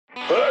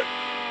Hey,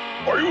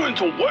 are you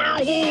into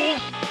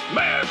werewolves,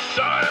 mad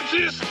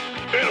scientists,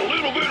 and a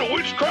little bit of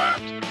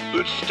witchcraft?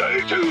 Then stay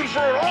tuned for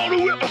an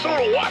all-new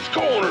episode of Watts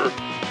Corner.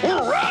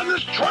 We're riding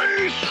this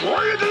train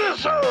straight to the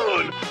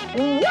sun.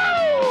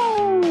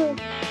 Woo!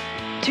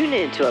 Tune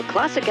in to a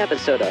classic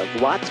episode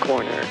of Watts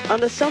Corner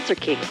on the Seltzer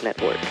Kings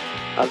Network.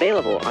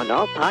 Available on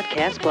all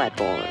podcast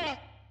platforms.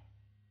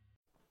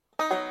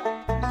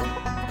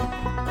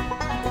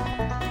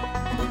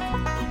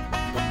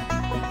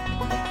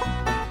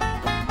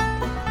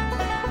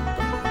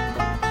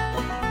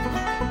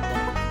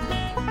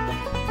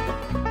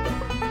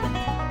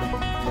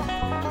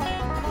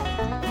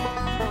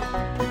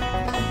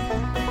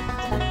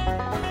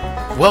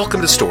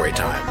 Welcome to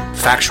Storytime,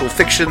 factual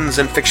fictions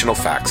and fictional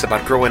facts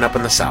about growing up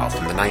in the South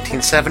in the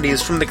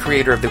 1970s from the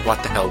creator of the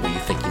What the Hell Were You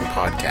Thinking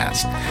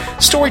podcast.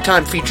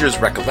 Storytime features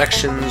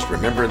recollections,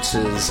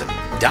 remembrances,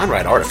 and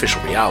downright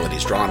artificial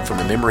realities drawn from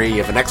the memory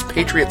of an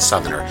expatriate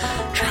Southerner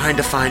trying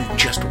to find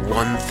just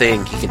one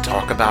thing he can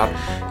talk about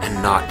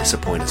and not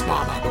disappoint his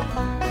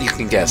mama. You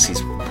can guess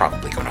he's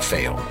probably going to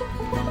fail.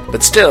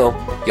 But still,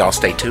 y'all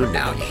stay tuned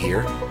now, you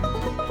hear?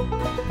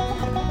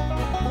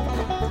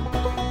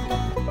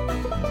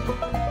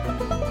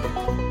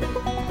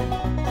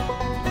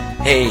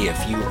 Hey,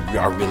 if you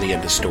are really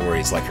into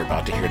stories like you're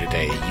about to hear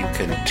today, you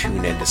can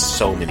tune into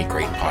so many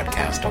great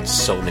podcasts on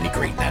so many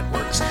great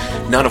networks,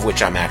 none of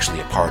which I'm actually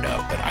a part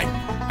of, but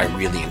I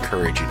really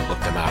encourage you to look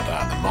them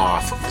out. The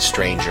Moth, The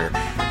Stranger,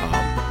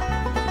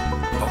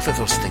 both of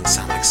those things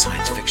sound like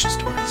science fiction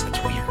stories.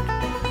 That's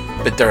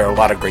weird. But there are a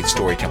lot of great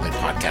storytelling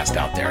podcasts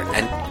out there,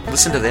 and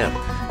listen to them,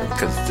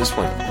 because this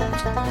one's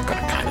going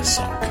to kind of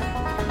suck.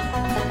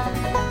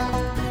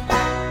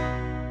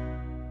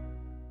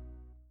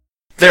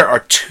 There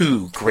are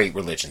two great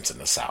religions in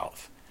the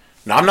South.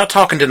 Now, I'm not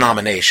talking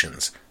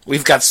denominations.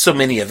 We've got so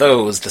many of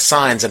those, the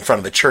signs in front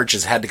of the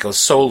churches had to go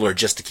solar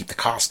just to keep the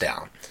cost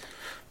down.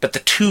 But the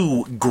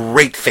two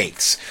great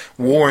faiths,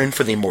 warring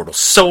for the immortal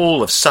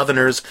soul of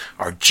Southerners,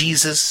 are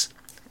Jesus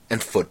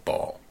and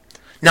football.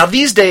 Now,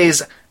 these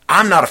days,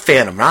 I'm not a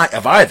fan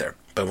of either,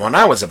 but when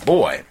I was a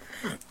boy,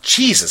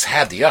 Jesus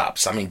had the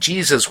ups. I mean,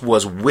 Jesus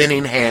was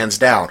winning hands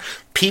down.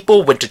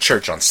 People went to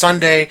church on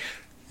Sunday.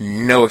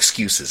 No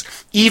excuses.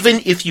 Even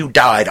if you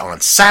died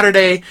on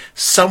Saturday,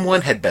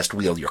 someone had best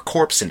wheel your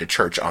corpse into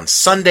church on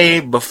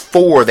Sunday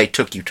before they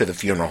took you to the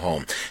funeral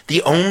home.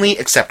 The only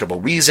acceptable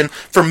reason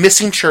for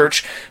missing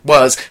church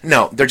was,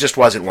 no, there just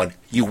wasn't one.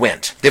 You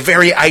went. The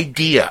very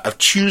idea of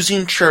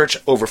choosing church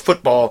over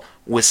football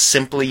was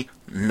simply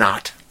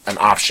not an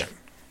option.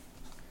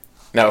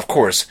 Now, of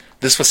course,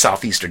 this was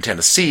southeastern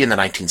Tennessee in the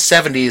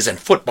 1970s, and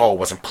football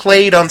wasn't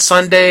played on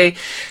Sunday.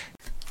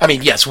 I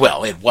mean, yes,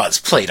 well, it was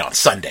played on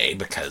Sunday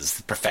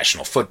because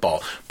professional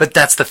football, but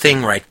that's the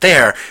thing right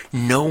there.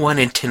 No one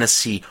in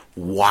Tennessee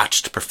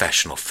watched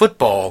professional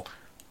football.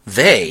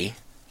 They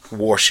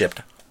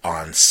worshipped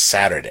on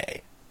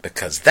Saturday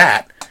because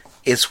that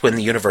is when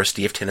the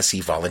University of Tennessee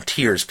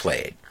Volunteers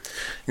played.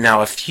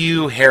 Now, a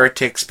few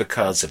heretics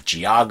because of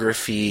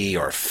geography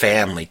or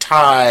family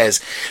ties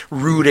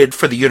rooted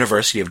for the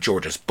University of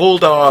Georgia's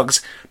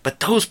Bulldogs, but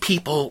those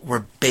people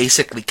were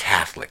basically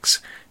Catholics,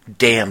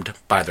 damned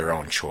by their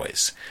own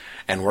choice.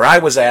 And where I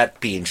was at,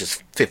 being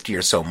just 50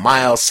 or so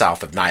miles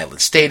south of Neyland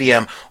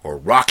Stadium or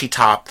Rocky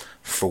Top,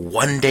 for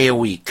one day a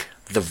week,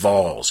 the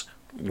Vols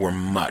were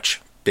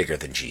much bigger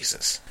than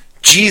Jesus.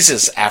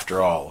 Jesus,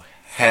 after all,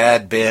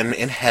 had been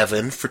in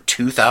heaven for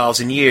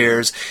 2,000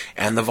 years,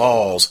 and the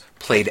Vols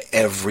played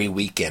every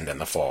weekend in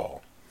the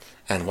fall.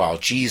 And while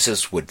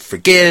Jesus would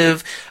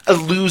forgive, a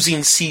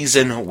losing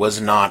season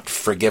was not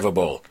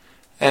forgivable.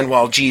 And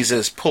while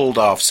Jesus pulled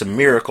off some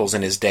miracles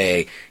in his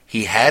day,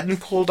 he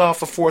hadn't pulled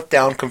off a fourth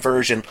down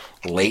conversion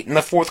late in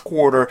the fourth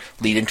quarter,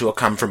 leading to a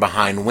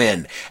come-from-behind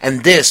win.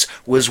 And this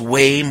was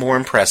way more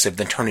impressive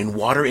than turning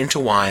water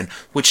into wine,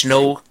 which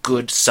no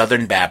good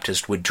Southern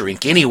Baptist would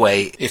drink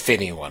anyway, if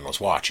anyone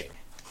was watching.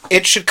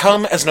 It should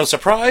come as no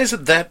surprise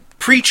that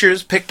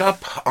preachers picked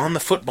up on the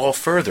football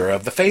further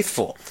of the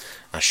faithful.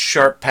 A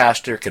sharp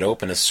pastor could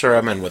open a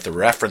sermon with a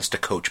reference to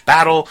Coach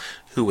Battle,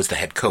 who was the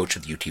head coach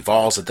of the UT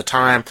Vols at the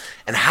time,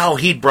 and how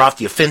he'd brought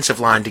the offensive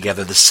line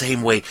together the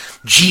same way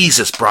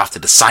Jesus brought the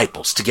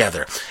disciples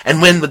together.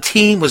 And when the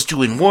team was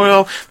doing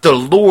well, the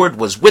Lord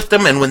was with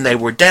them, and when they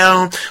were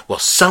down, well,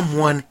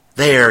 someone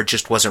there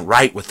just wasn't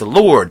right with the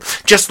Lord.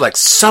 Just like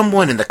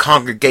someone in the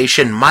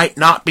congregation might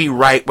not be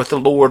right with the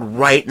Lord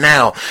right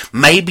now.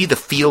 Maybe the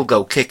field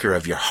goal kicker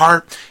of your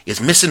heart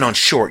is missing on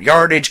short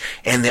yardage,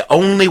 and the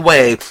only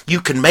way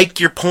you can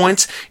make your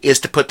points is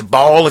to put the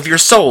ball of your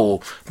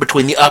soul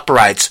between the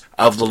uprights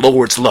of the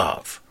Lord's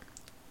love.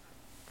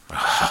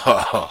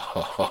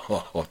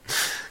 Oh,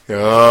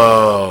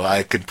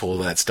 I can pull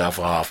that stuff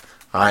off.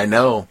 I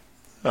know.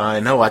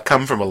 I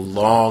come from a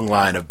long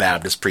line of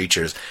Baptist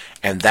preachers,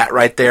 and that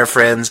right there,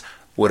 friends,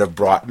 would have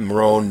brought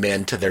grown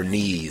men to their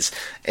knees.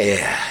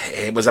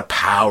 It was a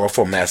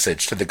powerful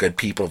message to the good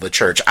people of the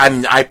church.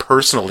 I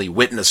personally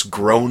witnessed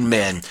grown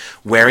men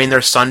wearing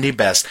their Sunday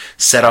best,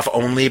 set off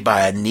only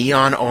by a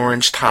neon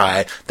orange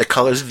tie, the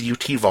colors of the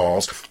UT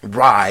Vols,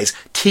 rise,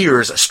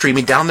 tears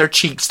streaming down their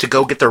cheeks to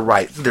go get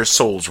their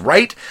souls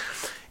right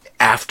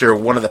after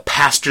one of the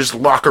pastor's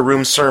locker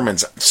room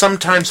sermons.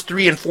 Sometimes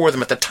 3 and 4 of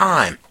them at the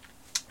time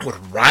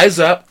would rise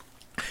up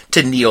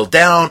to kneel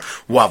down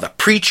while the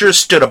preacher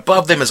stood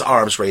above them, his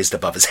arms raised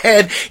above his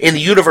head, in the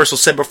universal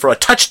symbol for a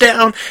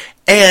touchdown,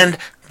 and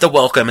the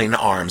welcoming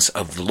arms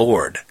of the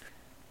Lord.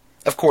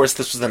 Of course,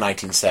 this was the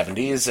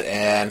 1970s,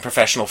 and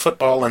professional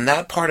football in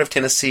that part of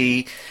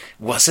Tennessee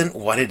wasn't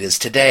what it is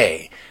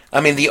today.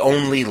 I mean, the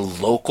only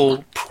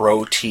local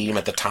pro team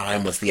at the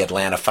time was the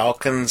Atlanta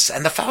Falcons,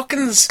 and the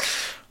Falcons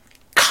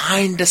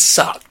kinda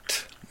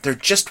sucked. There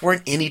just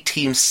weren't any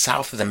teams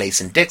south of the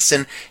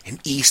Mason-Dixon and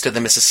east of the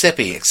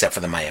Mississippi, except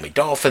for the Miami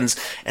Dolphins,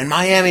 and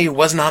Miami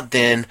was not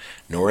then,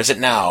 nor is it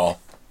now,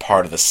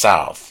 part of the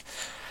South.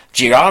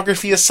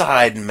 Geography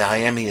aside,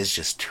 Miami is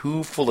just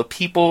too full of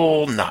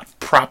people, not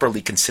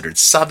properly considered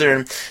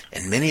Southern,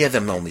 and many of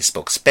them only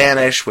spoke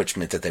Spanish, which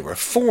meant that they were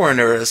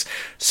foreigners,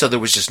 so there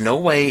was just no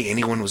way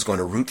anyone was going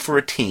to root for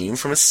a team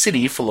from a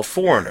city full of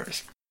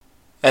foreigners.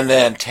 And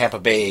then Tampa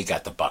Bay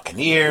got the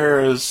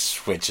Buccaneers,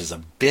 which is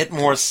a bit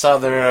more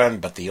Southern,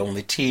 but the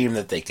only team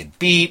that they could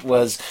beat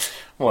was,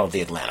 well,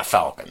 the Atlanta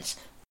Falcons.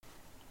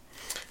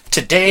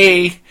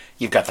 Today,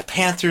 you've got the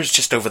Panthers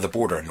just over the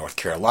border in North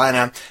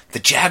Carolina. The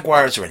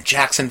Jaguars are in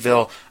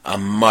Jacksonville, a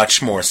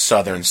much more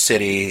southern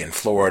city in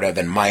Florida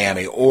than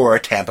Miami or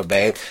Tampa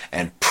Bay.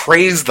 And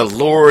praise the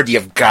Lord,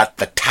 you've got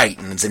the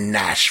Titans in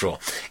Nashville,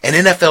 an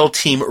NFL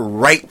team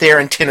right there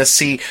in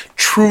Tennessee.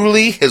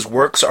 Truly, his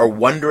works are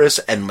wondrous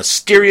and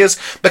mysterious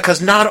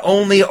because not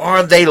only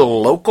are they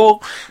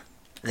local,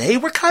 they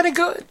were kind of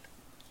good.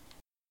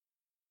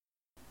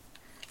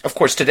 Of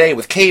course, today,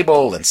 with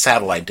cable and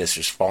satellite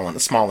dishes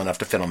small enough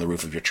to fit on the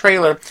roof of your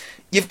trailer,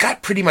 you've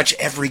got pretty much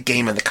every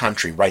game in the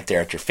country right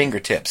there at your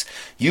fingertips.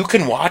 You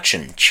can watch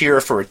and cheer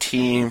for a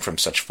team from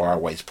such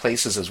faraway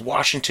places as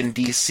Washington,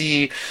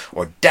 D.C.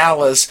 or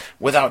Dallas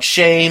without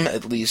shame,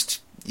 at least,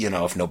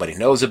 if nobody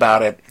knows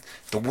about it.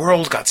 The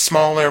world got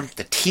smaller,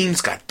 the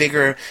teams got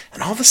bigger,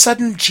 and all of a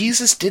sudden,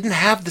 Jesus didn't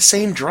have the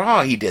same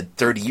draw he did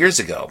 30 years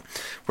ago.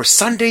 Where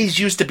Sundays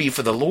used to be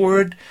for the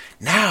Lord,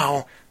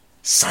 now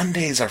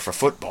Sundays are for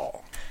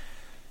football.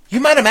 You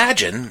might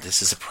imagine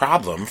this is a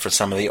problem for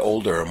some of the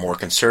older, more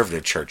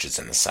conservative churches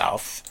in the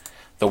South.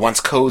 The once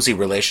cozy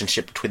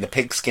relationship between the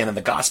pigskin and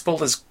the gospel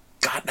has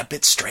gotten a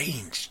bit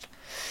strange.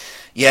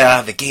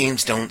 Yeah, the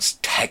games don't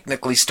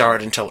technically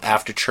start until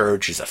after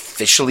church is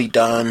officially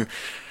done,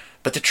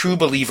 but the true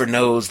believer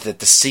knows that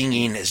the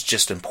singing is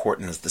just as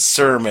important as the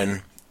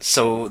sermon,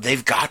 so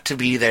they've got to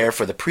be there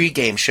for the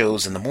pregame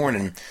shows in the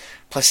morning.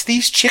 Plus,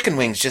 these chicken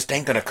wings just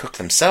ain't going to cook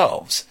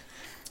themselves.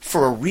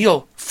 For a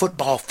real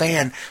football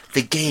fan,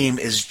 the game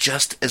is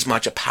just as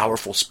much a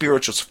powerful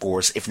spiritual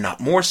force, if not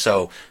more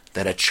so,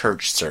 than a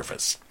church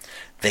service.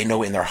 They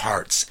know in their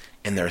hearts,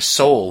 in their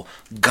soul,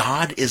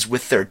 God is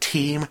with their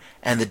team,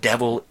 and the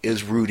devil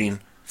is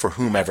rooting for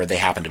whomever they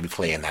happen to be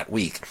playing that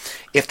week.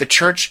 If the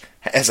church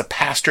has a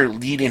pastor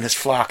leading his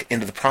flock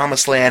into the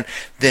promised land,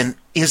 then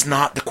is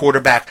not the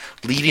quarterback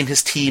leading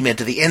his team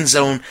into the end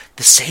zone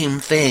the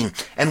same thing?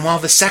 And while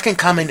the second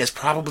coming is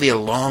probably a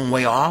long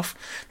way off,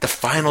 the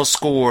final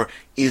score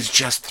is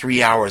just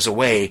 3 hours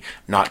away,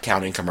 not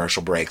counting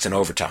commercial breaks and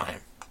overtime.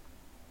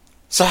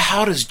 So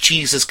how does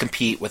Jesus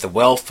compete with a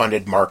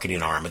well-funded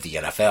marketing arm of the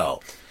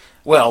NFL?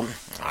 Well,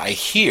 I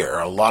hear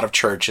a lot of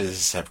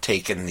churches have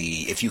taken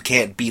the if you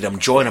can't beat 'em,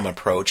 join 'em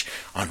approach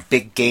on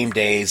big game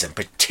days, and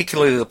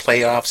particularly the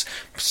playoffs.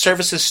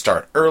 Services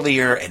start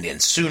earlier and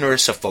end sooner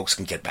so folks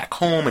can get back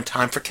home in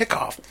time for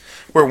kickoff.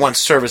 Where once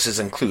services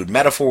include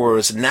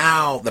metaphors,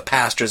 now the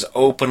pastors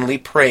openly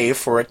pray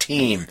for a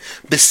team,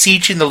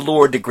 beseeching the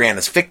Lord to grant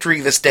us victory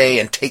this day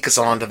and take us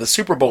on to the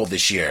Super Bowl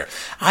this year.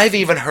 I've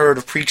even heard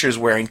of preachers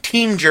wearing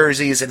team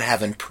jerseys and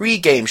having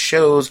pre-game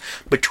shows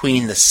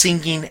between the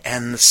singing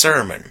and the sermon.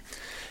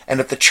 And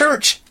if the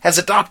church has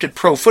adopted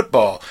pro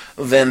football,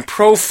 then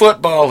pro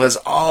football has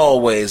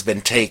always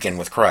been taken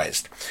with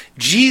Christ.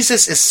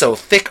 Jesus is so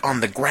thick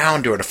on the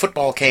ground during a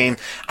football game,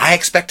 I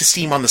expect to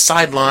see him on the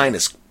sideline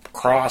as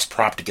cross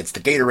propped against the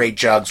Gatorade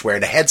jugs,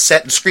 wearing a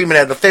headset and screaming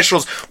at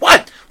officials,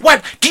 What?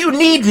 Do you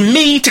need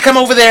me to come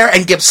over there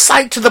and give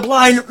sight to the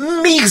blind?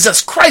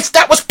 Jesus Christ,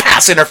 that was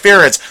pass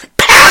interference!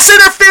 Pass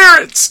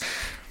interference!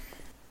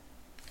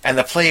 And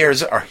the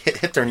players are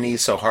hit their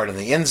knees so hard in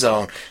the end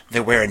zone,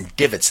 they're wearing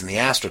divots in the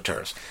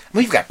AstroTurfs.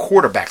 We've got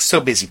quarterbacks so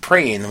busy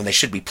praying when they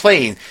should be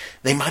playing,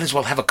 they might as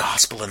well have a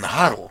gospel in the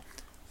huddle.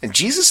 And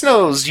Jesus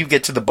knows you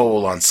get to the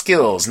bowl on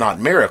skills, not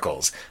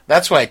miracles.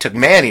 That's why I took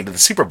Manny to the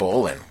Super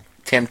Bowl, and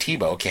Tim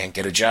Tebow can't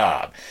get a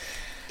job.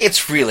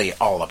 It's really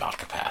all about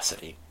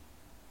capacity.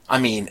 I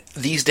mean,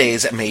 these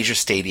days a major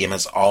stadium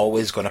is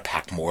always going to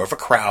pack more of a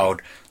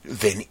crowd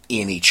than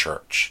any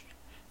church.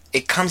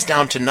 It comes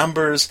down to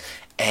numbers,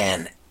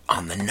 and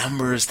on the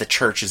numbers, the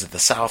churches of the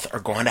South are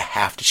going to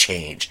have to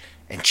change,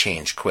 and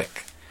change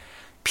quick.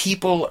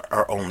 People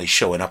are only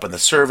showing up in the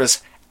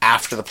service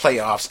after the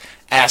playoffs,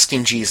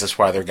 asking Jesus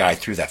why their guy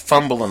threw that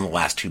fumble in the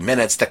last 2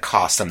 minutes that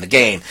cost them the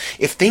game.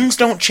 If things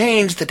don't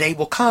change, the day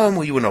will come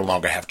where you will no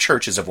longer have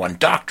churches of one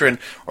doctrine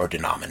or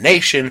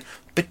denomination,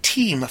 but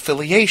team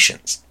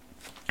affiliations.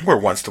 Where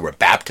once there were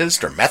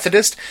Baptist or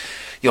Methodist,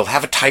 you'll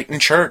have a Titan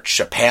Church,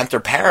 a Panther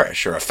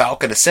Parish, or a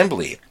Falcon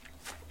Assembly.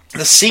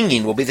 The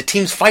singing will be the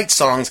team's fight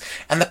songs,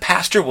 and the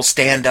pastor will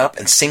stand up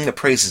and sing the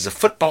praises of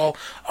football,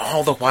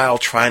 all the while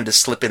trying to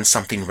slip in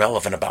something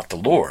relevant about the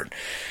Lord.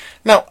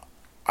 Now,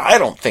 I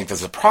don't think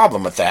there's a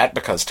problem with that,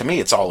 because to me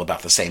it's all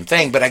about the same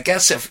thing, but I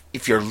guess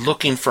if you're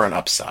looking for an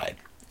upside,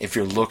 if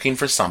you're looking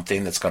for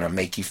something that's going to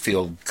make you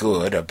feel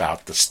good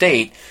about the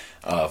state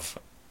of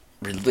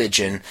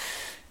religion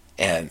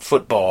and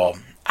football,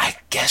 I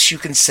guess you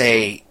can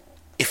say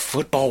if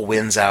football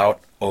wins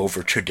out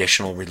over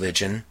traditional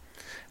religion,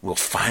 we'll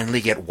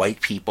finally get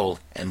white people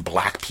and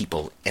black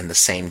people in the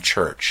same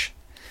church.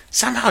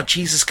 Somehow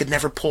Jesus could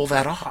never pull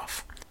that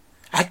off.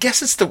 I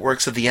guess it's the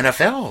works of the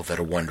NFL that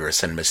are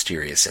wondrous and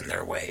mysterious in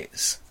their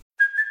ways.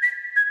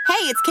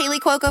 Hey, it's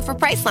Kaylee Cuoco for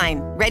Priceline.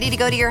 Ready to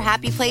go to your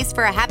happy place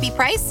for a happy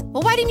price?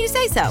 Well, why didn't you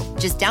say so?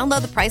 Just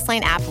download the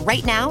Priceline app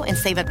right now and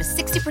save up to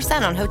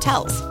 60% on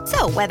hotels.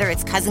 So whether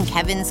it's Cousin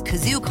Kevin's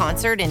Kazoo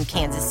Concert in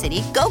Kansas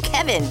City, go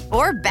Kevin,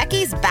 or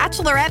Becky's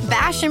Bachelorette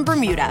Bash in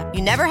Bermuda,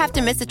 you never have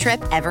to miss a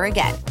trip ever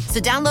again. So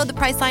download the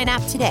Priceline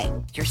app today.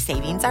 Your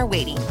savings are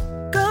waiting.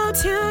 Go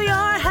to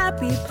your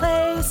happy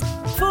place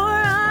for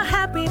a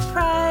happy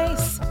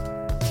price.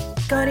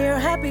 Go to your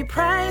happy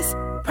price,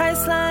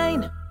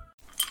 Priceline.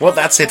 Well,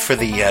 that's it for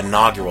the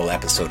inaugural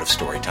episode of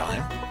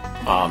Storytime.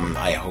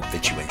 I hope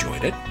that you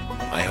enjoyed it.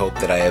 I hope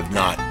that I have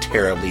not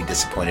terribly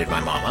disappointed my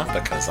mama,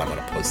 because I'm going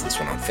to post this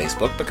one on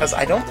Facebook, because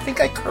I don't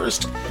think I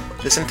cursed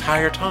this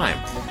entire time,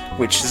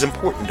 which is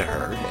important to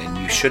her, and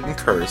you shouldn't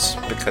curse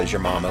because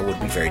your mama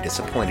would be very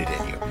disappointed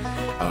in you.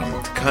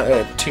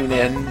 Tune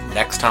in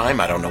next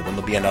time. I don't know when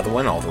there'll be another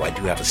one, although I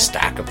do have a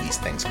stack of these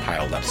things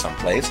piled up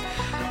someplace.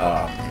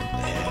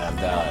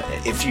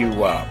 If you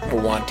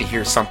want to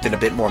hear something a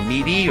bit more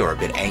meaty or a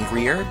bit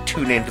angrier,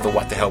 tune into the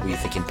What the Hell Were You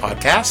Thinking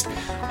podcast.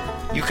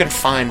 You can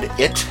find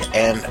it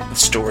and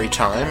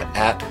Storytime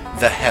at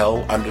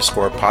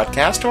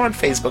 @thehell_podcast, or on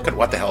Facebook at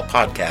What the Hell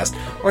Podcast,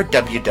 or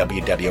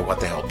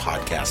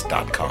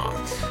www.whatthehellpodcast.com.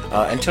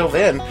 Until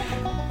then,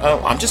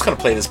 I'm just going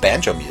to play this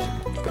banjo music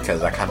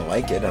because I kind of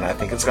like it, and I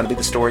think it's going to be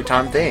the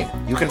Storytime thing.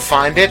 You can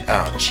find it.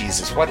 Oh,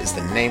 Jesus, what is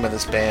the name of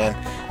this band?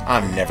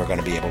 I'm never going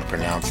to be able to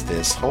pronounce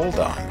this. Hold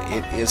on.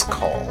 It is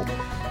called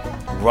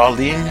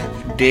Rolling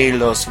de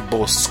los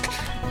Bosques.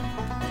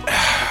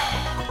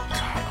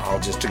 God, I'll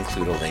just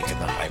include a link in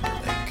the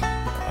hyperlink.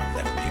 I'll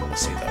never be able to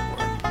say that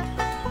word.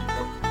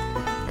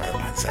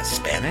 Is that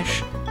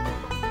Spanish?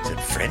 Is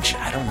it French?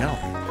 I don't know.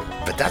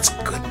 But that's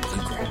good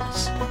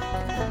bluegrass.